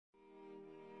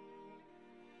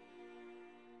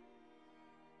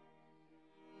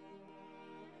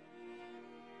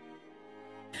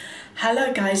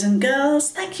Hello guys and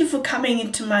girls, thank you for coming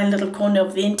into my little corner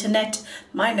of the internet.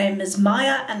 My name is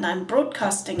Maja and I'm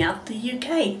broadcasting out the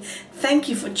UK. Thank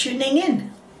you for tuning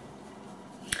in.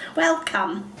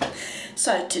 Welcome.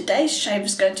 So today's shave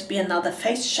is going to be another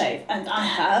face shave, and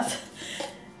I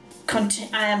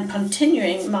am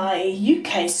continuing my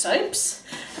UK soaps,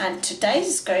 and today's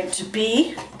is going to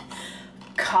be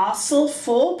Castle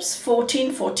Forbes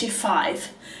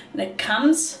 1445, and it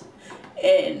comes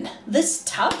in this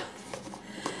tub.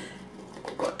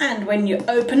 And when you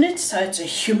open it, so it's a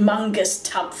humongous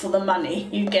tub for the money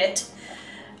you get,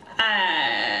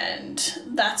 and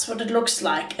that's what it looks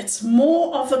like. It's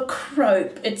more of a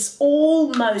croap. It's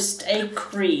almost a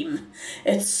cream.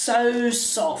 It's so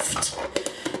soft.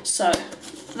 So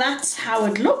that's how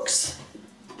it looks.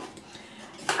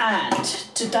 And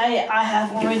today I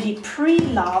have already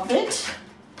pre-lathered,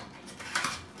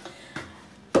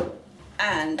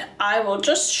 and I will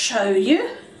just show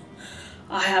you.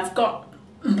 I have got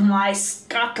my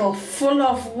scuttle full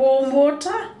of warm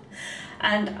water,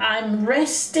 and I'm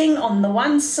resting on the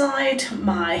one side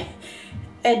my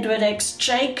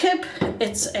EXJ.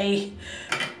 It's a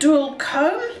dual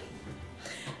comb,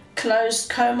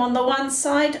 closed comb on the one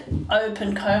side,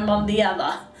 open comb on the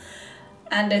other,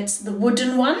 and it's the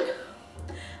wooden one,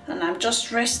 and I'm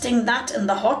just resting that in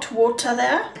the hot water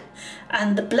there.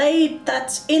 And the blade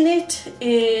that's in it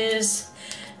is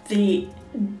the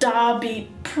Derby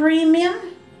Premium,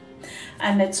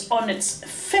 and it's on its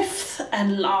 5th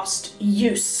and last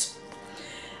use.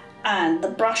 And the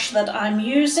brush that I'm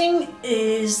using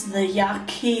is the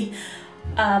Yaqi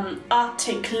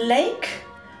Artic Lake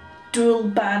dual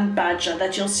band badger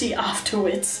that you'll see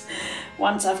afterwards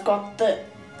once I've got the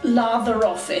lather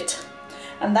off it.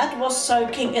 And that was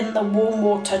soaking in the warm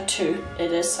water too.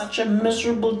 It is such a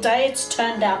miserable day. It's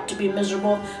turned out to be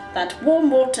miserable. That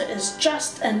warm water is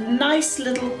just a nice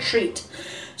little treat.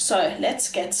 So let's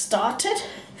get started.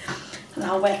 And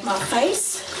I'll wet my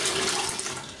face.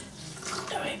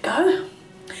 There we go.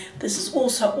 This is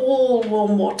also all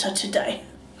warm water today.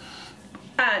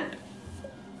 And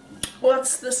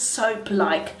what's the soap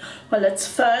like? Well, it's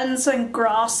ferns and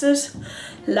grasses,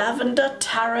 lavender,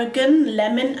 tarragon,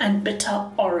 lemon and bitter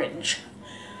orange.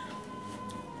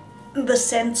 The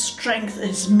scent strength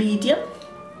is medium.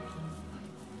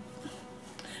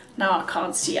 Now I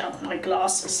can't see out my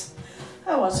glasses.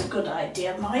 That was a good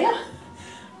idea, Maja.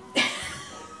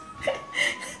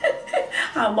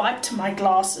 I wiped my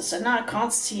glasses and now I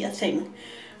can't see a thing.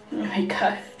 There we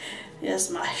go. Here's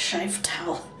my shave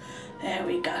towel. There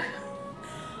we go.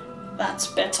 That's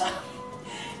better.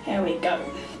 Here we go.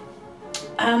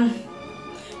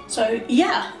 So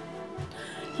yeah,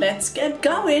 let's get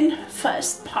going.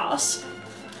 First pass.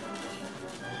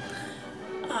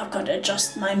 I've got to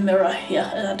adjust my mirror here.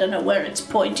 I don't know where it's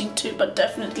pointing to, but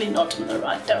definitely not in the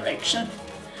right direction.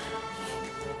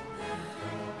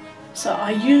 So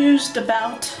I used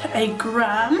about a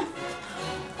gram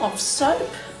of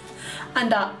soap,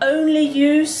 and I only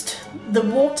used the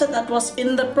water that was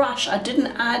in the brush. I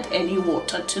didn't add any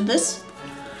water to this.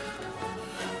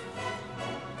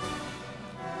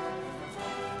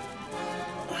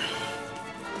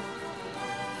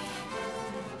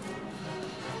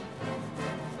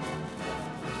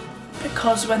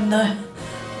 Because when the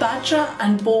badger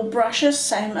and ball brushes,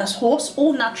 same as horse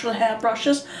or natural hair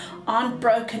brushes, aren't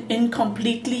broken in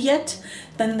completely yet,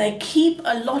 then they keep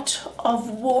a lot of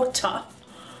water.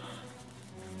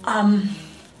 And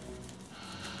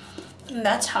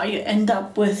that's how you end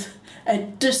up with a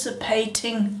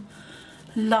dissipating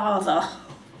lather.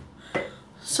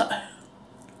 So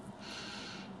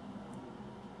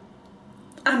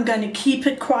I'm going to keep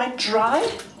it quite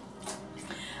dry.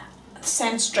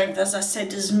 Scent strength, as I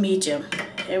said, is medium.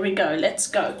 Here we go, let's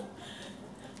go.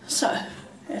 So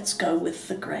let's go with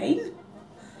the grain.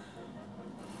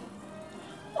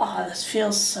 Oh, this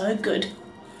feels so good.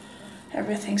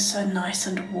 Everything's so nice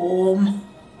and warm.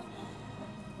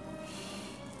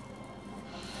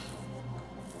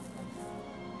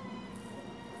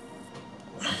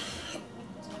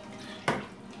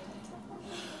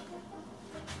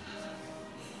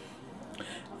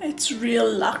 It's real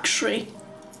luxury.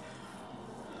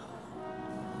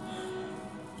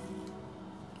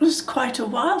 It was quite a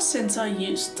while since I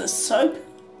used this soap.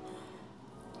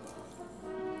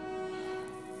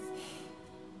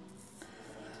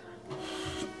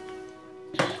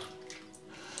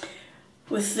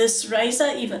 With this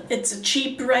razor, even it's a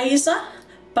cheap razor,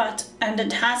 and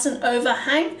it has an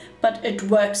overhang, but it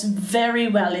works very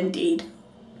well indeed.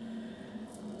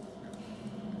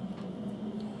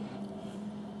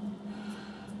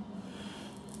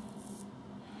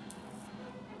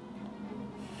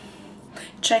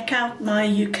 check out my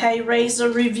UK razor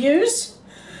reviews,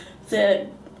 the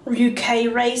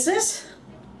UK razors.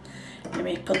 Let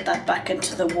me put that back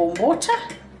into the warm water.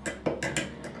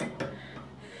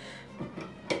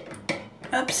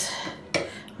 Oops, I'm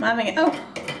having, oh,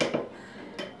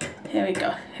 here we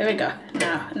go, here we go.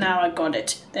 Now I got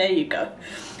it, there you go.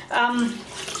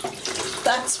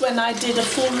 That's when I did a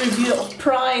full review of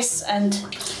price and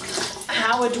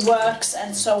how it works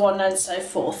and so on and so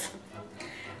forth.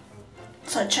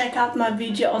 So check out my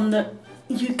video on the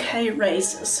UK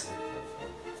razors.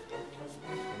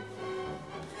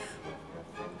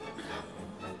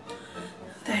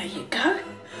 There you go.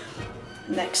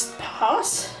 Next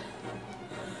pass.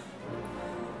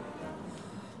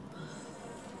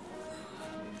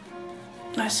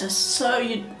 This is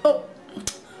so oh,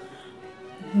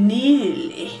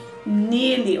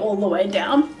 nearly all the way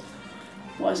down.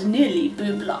 Was nearly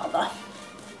boob lather.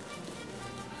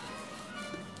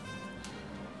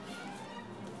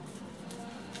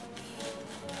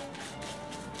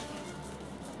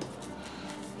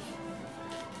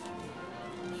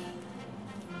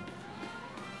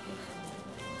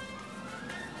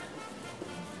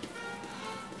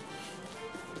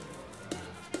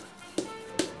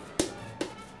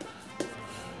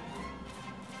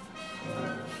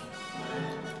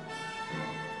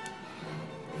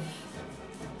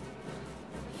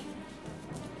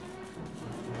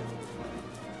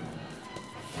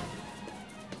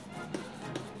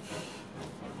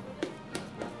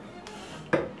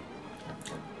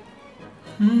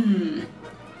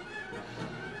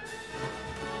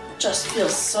 Just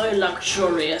feels so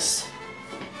luxurious.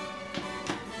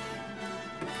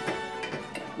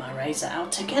 Get my razor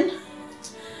out again.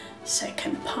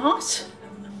 Second part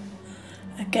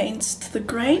against the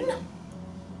grain.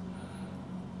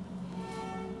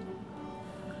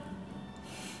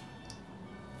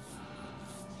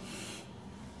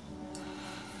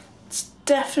 It's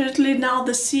definitely now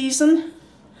the season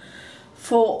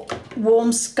for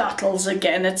warm scuttles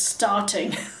again. It's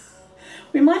starting.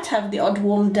 We might have the odd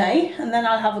warm day and then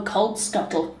I'll have a cold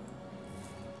scuttle.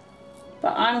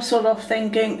 But I'm sort of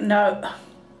thinking, no.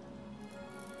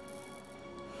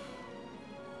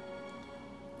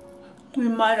 We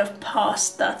might have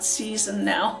passed that season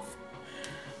now.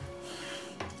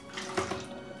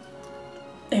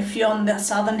 If you're on the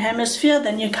southern hemisphere,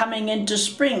 then you're coming into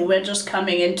spring. We're just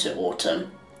coming into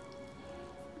autumn.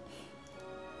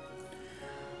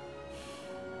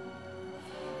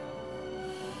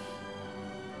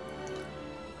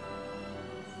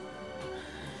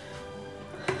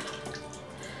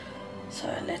 So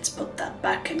let's put that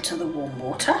back into the warm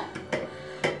water.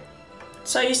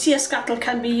 So you see, a scuttle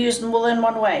can be used more than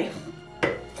one way.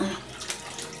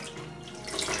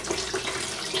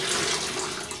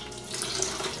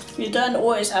 You don't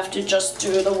always have to just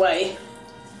do it the way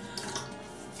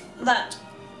that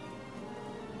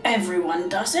everyone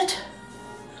does it.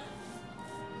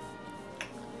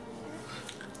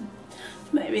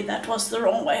 Maybe that was the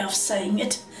wrong way of saying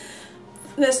it.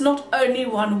 There's not only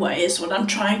one way is what I'm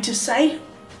trying to say.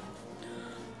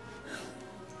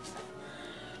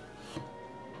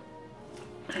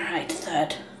 Alright,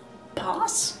 third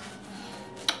pass.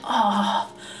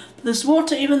 Ah, this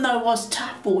water, even though it was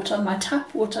tap water, my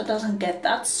tap water doesn't get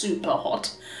that super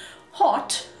hot.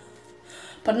 Hot,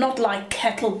 but not like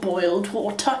kettle boiled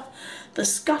water. The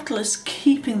Scuttle is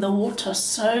keeping the water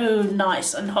so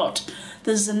nice and hot.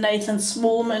 This is a Nathan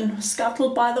Smallman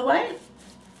Scuttle, by the way.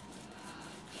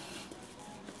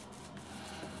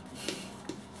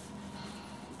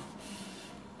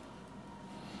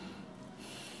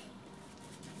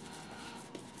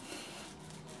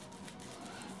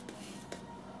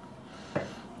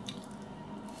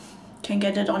 Can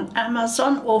get it on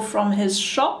Amazon or from his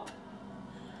shop,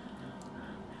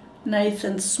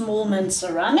 Nathan Smallman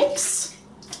Ceramics,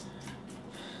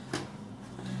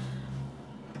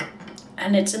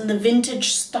 and it's in the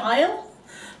vintage style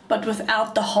but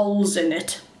without the holes in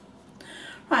it.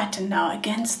 Right, and now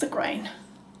against the grain.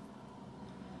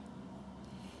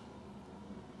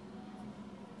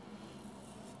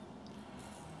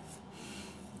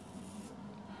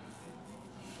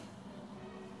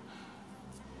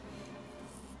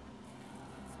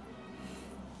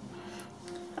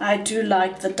 I do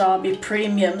like the Derby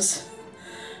Premiums.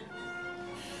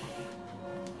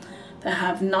 They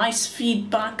have nice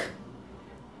feedback.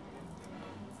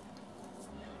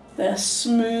 They're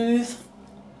smooth.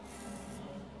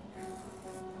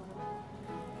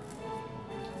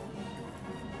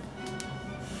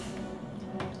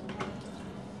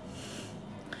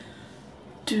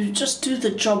 Just do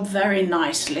the job very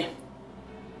nicely.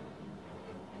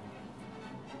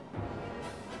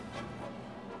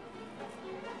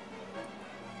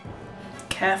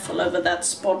 careful over that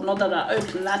spot, not that I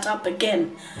open that up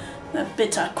again. That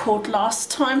bit I caught last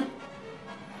time.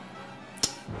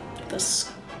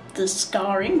 The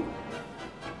scarring.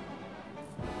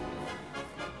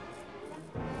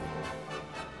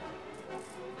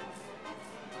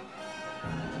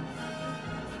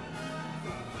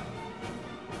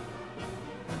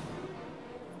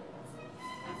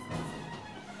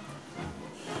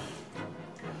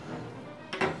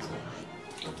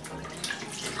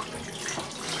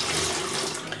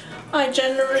 I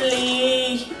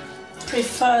generally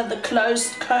prefer the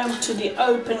closed comb to the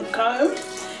open comb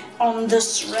on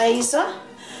this razor.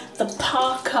 The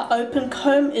Parker open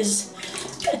comb is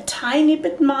a tiny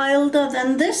bit milder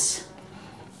than this.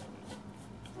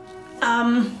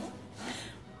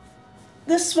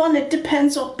 This one, it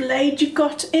depends what blade you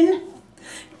got in,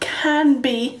 can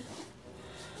be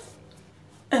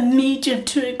a medium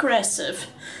to aggressive.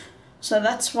 So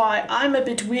that's why I'm a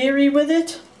bit weary with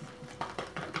it.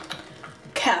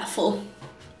 Careful.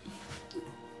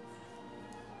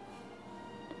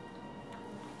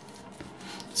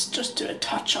 Let's just do a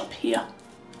touch up here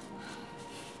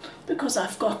because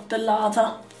I've got the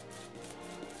lather.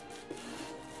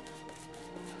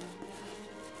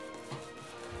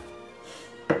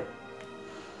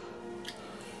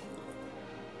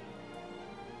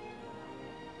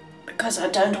 Because I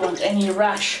don't want any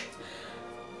rash.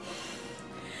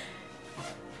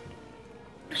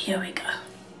 Here we go.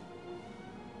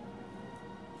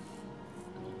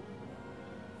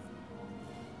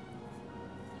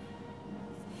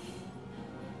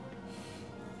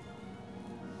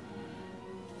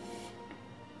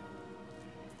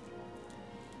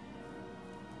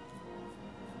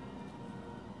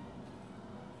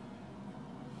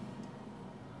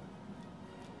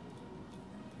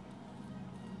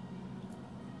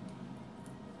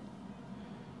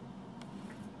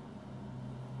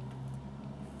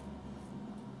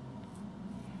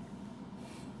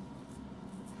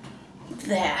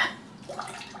 There,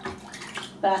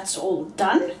 that's all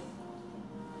done.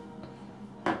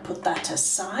 Put that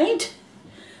aside.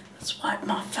 Let's wipe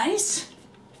my face.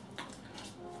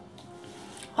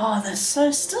 Oh, they're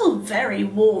still very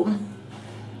warm.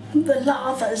 The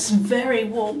lather is very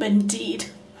warm indeed.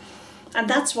 And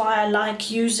that's why I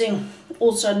like using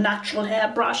also natural hair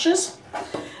brushes.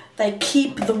 They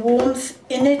keep the warmth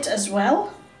in it as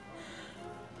well.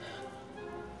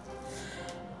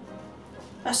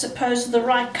 I suppose the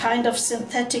right kind of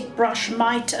synthetic brush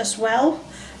might as well,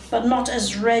 but not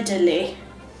as readily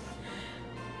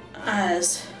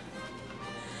as...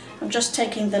 I'm just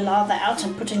taking the lather out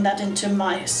and putting that into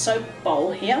my soap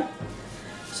bowl here,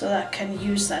 so that I can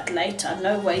use that later.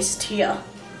 No waste here.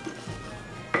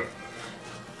 Let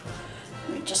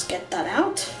me just get that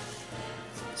out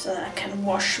so that I can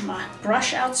wash my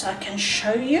brush out so I can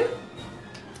show you.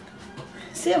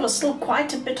 See, there was still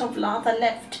quite a bit of lather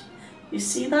left. You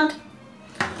see that?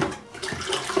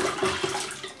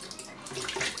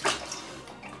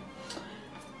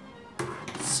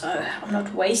 So I'm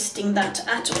not wasting that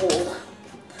at all.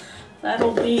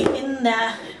 That'll be in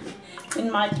there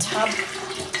in my tub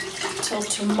till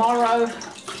tomorrow,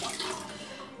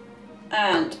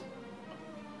 and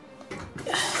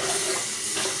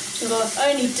it'll have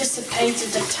only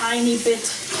dissipated a tiny bit,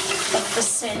 but the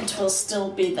scent will still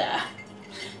be there.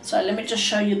 So let me just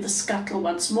show you the scuttle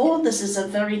once more. This is a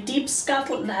very deep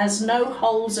scuttle. It has no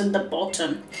holes in the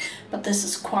bottom, but this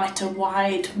is quite a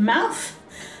wide mouth,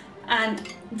 and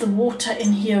the water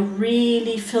in here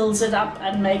really fills it up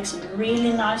and makes it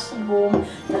really nice and warm.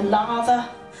 The lather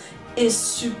is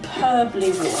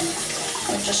superbly warm.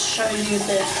 I'll just show you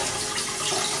the...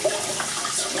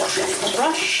 Let's wash off the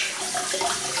brush.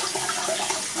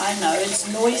 I know it's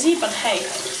noisy, but hey,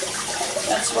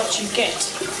 that's what you get.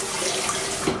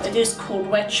 It is called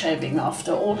wet shaving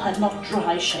after all, and not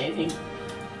dry shaving.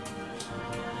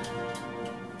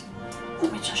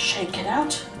 Let me just shake it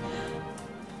out.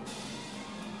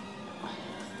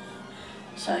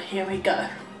 So here we go.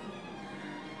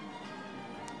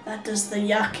 That is the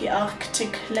Yaqi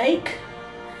Arctic Lake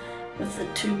with the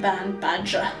 2-band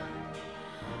badger.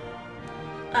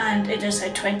 And it is a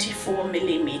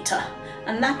 24mm.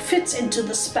 And that fits into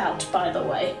the spout, by the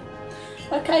way.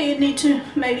 Okay, you need to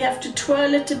maybe have to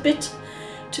twirl it a bit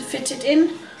to fit it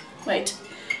in. Wait,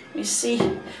 let me see.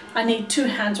 I need 2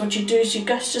 hands. What you do is you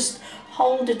guys just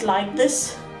hold it like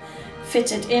this,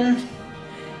 fit it in,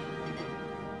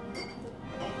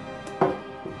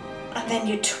 and then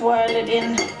you twirl it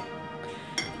in.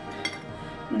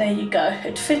 And there you go.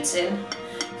 It fits in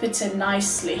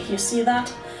nicely. You see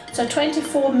that? So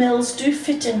 24 mils do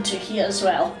fit into here as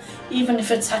well, even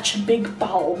if it's such a big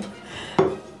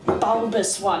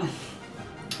bulbous one.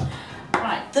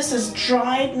 this is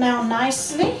dried now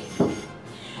nicely.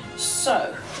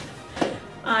 So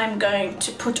I'm going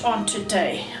to put on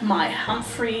today my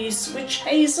Humprey's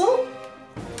Witchhazel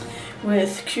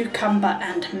with cucumber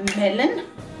and melon.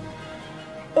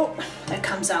 Oh, that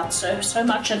comes out so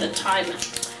much at a time.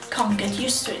 Can't get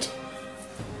used to it.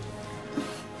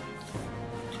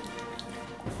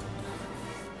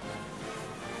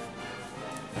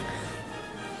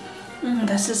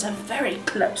 This is a very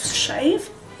close shave.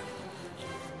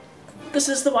 This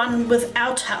is the one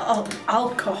without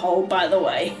alcohol, by the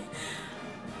way.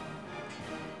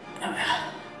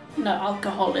 No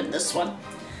alcohol in this one.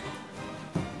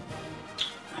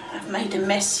 I've made a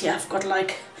mess here. I've got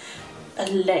like a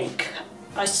lake.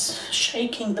 I was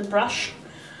shaking the brush.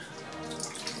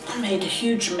 I made a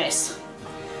huge mess.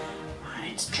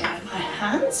 Right, dry my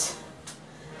hands.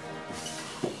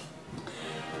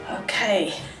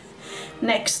 Okay,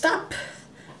 next up,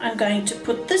 I'm going to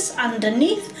put this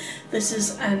underneath. This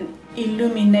is an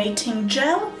illuminating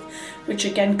gel, which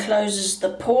again closes the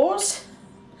pores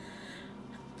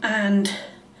and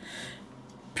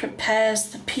prepares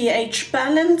the pH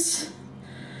balance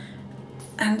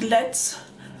and lets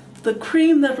the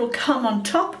cream that will come on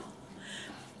top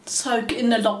soak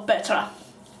in a lot better.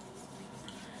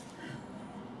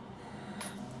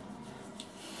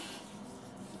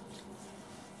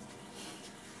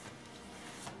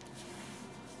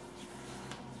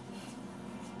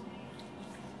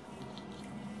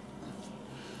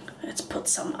 Let's put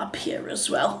some up here as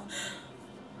well.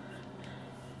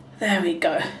 There we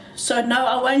go. So no,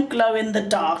 I won't glow in the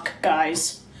dark,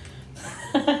 guys.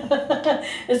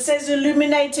 It says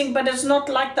illuminating, but it's not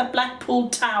like the Blackpool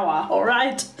Tower, all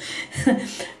right?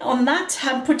 On that,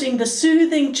 I'm putting the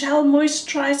Soothing Gel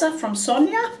Moisturizer from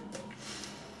Sonya,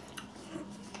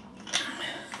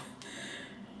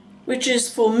 which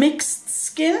is for mixed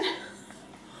skin.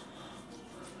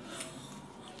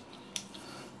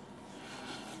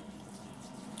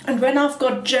 And when I've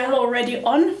got gel already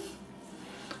on,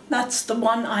 that's the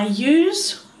one I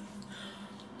use.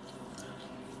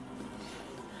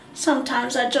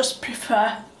 Sometimes I just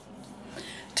prefer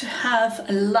to have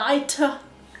a lighter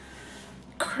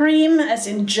cream, as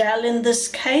in gel in this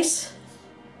case.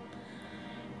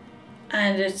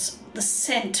 And the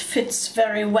scent fits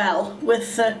very well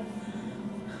with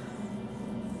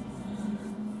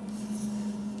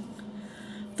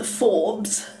the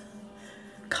Forbes.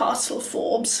 Castle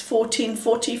Forbes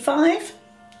 1445.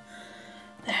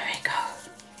 There we go.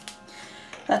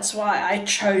 That's why I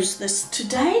chose this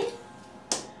today.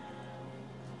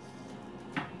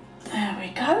 There we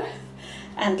go.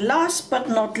 And last but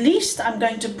not least, I'm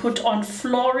going to put on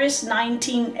Floris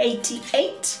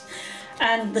 1988.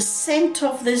 And the scent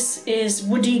of this is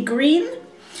woody green,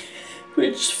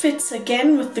 which fits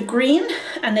again with the green.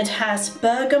 And it has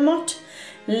bergamot,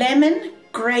 lemon,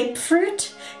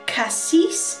 grapefruit,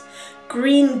 cassis,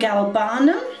 green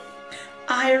galbanum,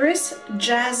 iris,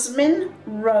 jasmine,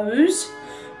 rose,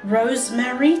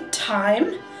 rosemary,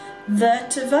 thyme,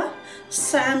 vetiver,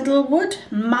 sandalwood,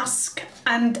 musk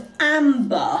and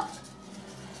amber.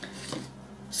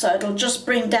 So it'll just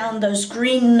bring down those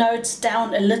green notes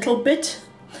down a little bit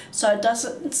so it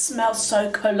doesn't smell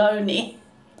so cologne-y.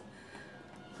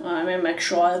 Let me make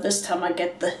sure this time I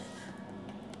get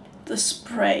the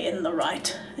spray in the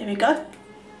right. There we go.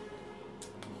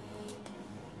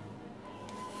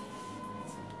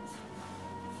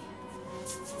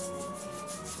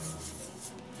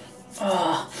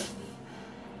 Oh,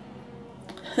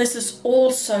 this is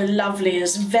also lovely.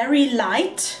 It's very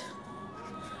light.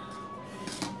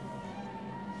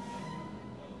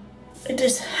 It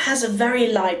has a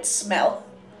very light smell.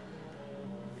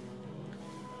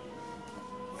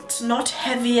 It's not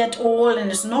heavy at all and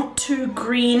it's not too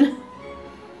green.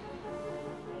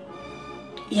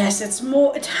 Yes,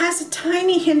 it has a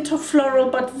tiny hint of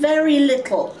floral, but very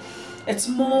little. It's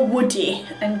more woody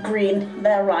and green.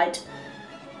 They're right.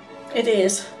 It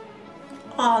is.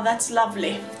 Oh, that's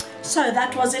lovely. So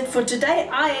that was it for today.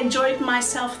 I enjoyed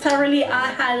myself thoroughly. I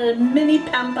had a mini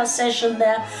pamper session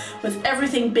there with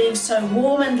everything being so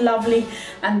warm and lovely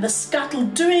and the Scuttle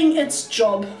doing its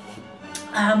job.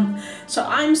 So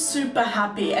I'm super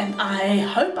happy and I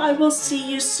hope I will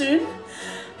see you soon.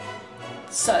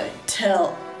 So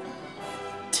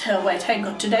wait, hang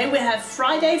on, today we have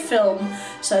Friday film,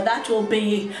 so that will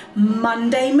be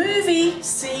Monday movie.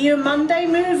 See you Monday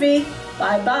movie.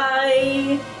 Bye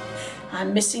bye.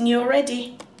 I'm missing you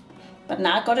already, but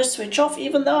now I've got to switch off.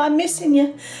 Even though I'm missing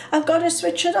you, I've got to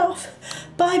switch it off.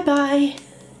 Bye bye.